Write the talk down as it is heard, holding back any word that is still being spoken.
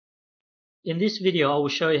In this video, I will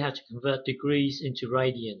show you how to convert degrees into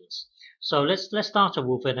radians. So let's start off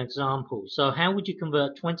with an example. So how would you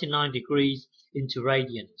convert 29 degrees into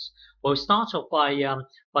radians? Well, start off by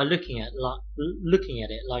looking at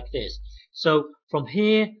it like this. So from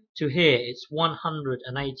here to here, it's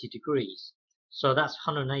 180 degrees. So that's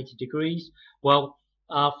 180 degrees. Well,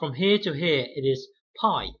 from here to here, it is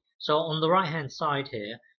pi. So on the right hand side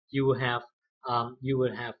here, you will have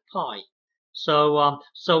pi. So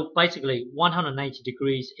basically 180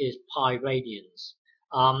 degrees is pi radians.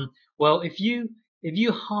 Well, if you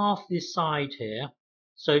halve this side here,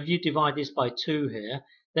 so if you divide this by 2 here,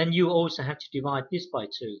 then you also have to divide this by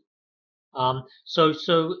 2. So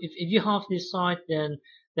if you halve this side, then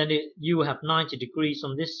you will have 90 degrees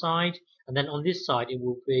on this side, and then on this side it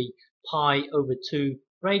will be pi over 2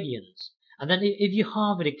 radians. And then if you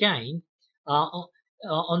halve it again,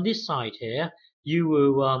 on this side here, you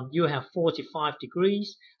will have 45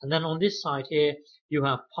 degrees, and then on this side here you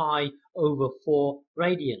have pi over 4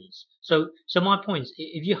 radians. So my point is,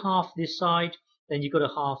 if you halve this side, then you've got to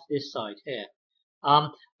halve this side here.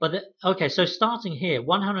 Okay, so starting here,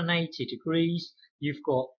 180 degrees, you've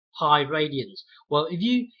got pi radians. Well, if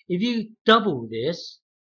you double this,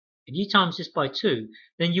 if you times this by 2,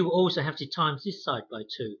 then you also have to times this side by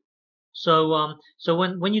 2. So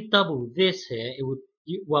when you double this here, it would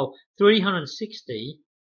 360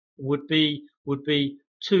 would be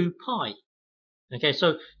 2 pi. Okay,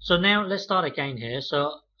 so now let's start again here.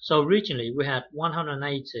 So originally we had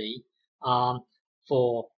 180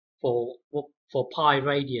 for pi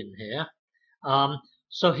radian here.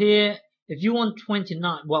 So here, if you want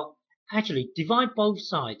 29, well, actually divide both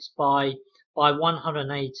sides by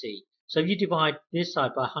 180. So if you divide this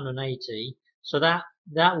side by 180, so that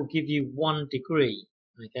will give you 1 degree.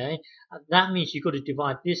 Okay, that means you've got to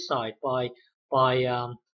divide this side by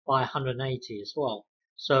 180 as well.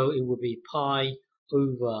 So it would be pi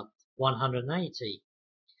over 180.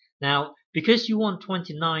 Now, because you want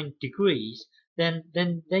 29 degrees, then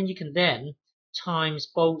you can then times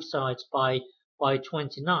both sides by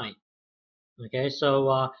 29. Okay,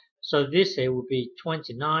 so this here would be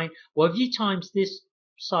 29. Well, if you times this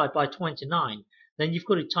side by 29, then you've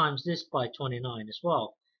got to times this by 29 as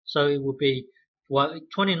well. So it will be, well,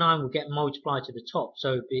 29 will get multiplied to the top,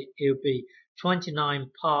 so it would be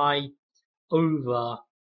 29 pi over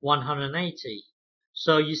 180.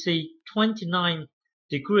 So you see, 29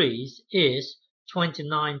 degrees is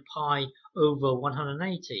 29 pi over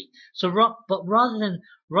 180. So but rather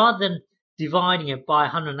than dividing it by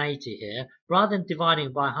 180 here, rather than dividing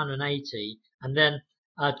it by 180 and then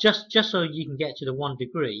just so you can get to the 1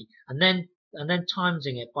 degree, and then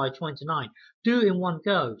timesing it by 29, do it in one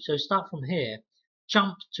go. So start from here,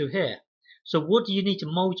 jump to here. So what do you need to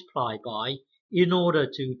multiply by in order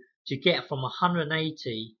to get from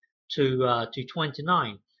 180 to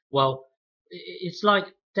 29? Well, it's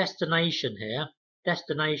like destination here,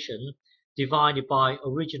 destination divided by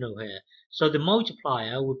original here. So the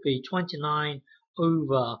multiplier would be 29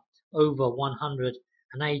 over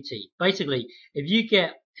 180. Basically, if you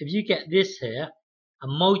get this here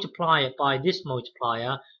and multiply it by this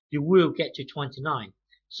multiplier, you will get to 29.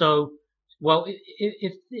 So, well,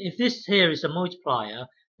 if this here is a multiplier,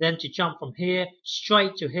 then to jump from here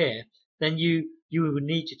straight to here, then you would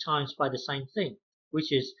need to times by the same thing,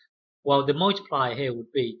 which is, well, the multiplier here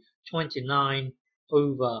would be 29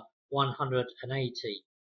 over 180.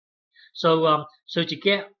 So to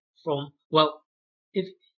get from, well, if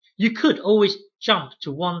you could always jump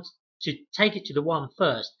to 1 to take it to the 1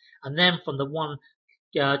 first, and then from the 1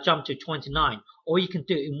 jump to 29, or you can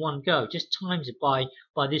do it in one go, just times it by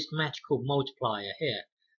this magical multiplier here.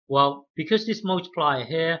 Well, because this multiplier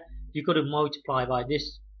here, you've got to multiply by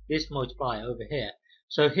this multiplier over here.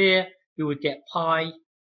 So here you would get pi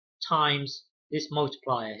times this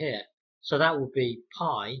multiplier here. So that would be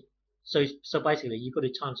pi. So basically you've got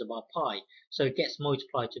to times it by pi. So it gets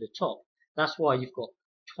multiplied to the top. That's why you've got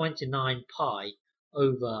 29 pi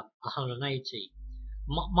over 180.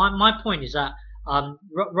 My point is that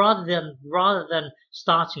rather than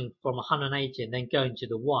starting from 180 and then going to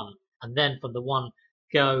the 1, and then from the 1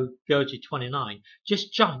 go to 29,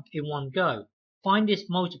 just jump in one go. Find this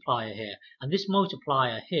multiplier here, and this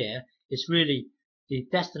multiplier here is really the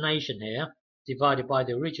destination here divided by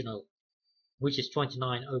the original, which is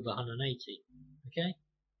 29 over 180. Okay.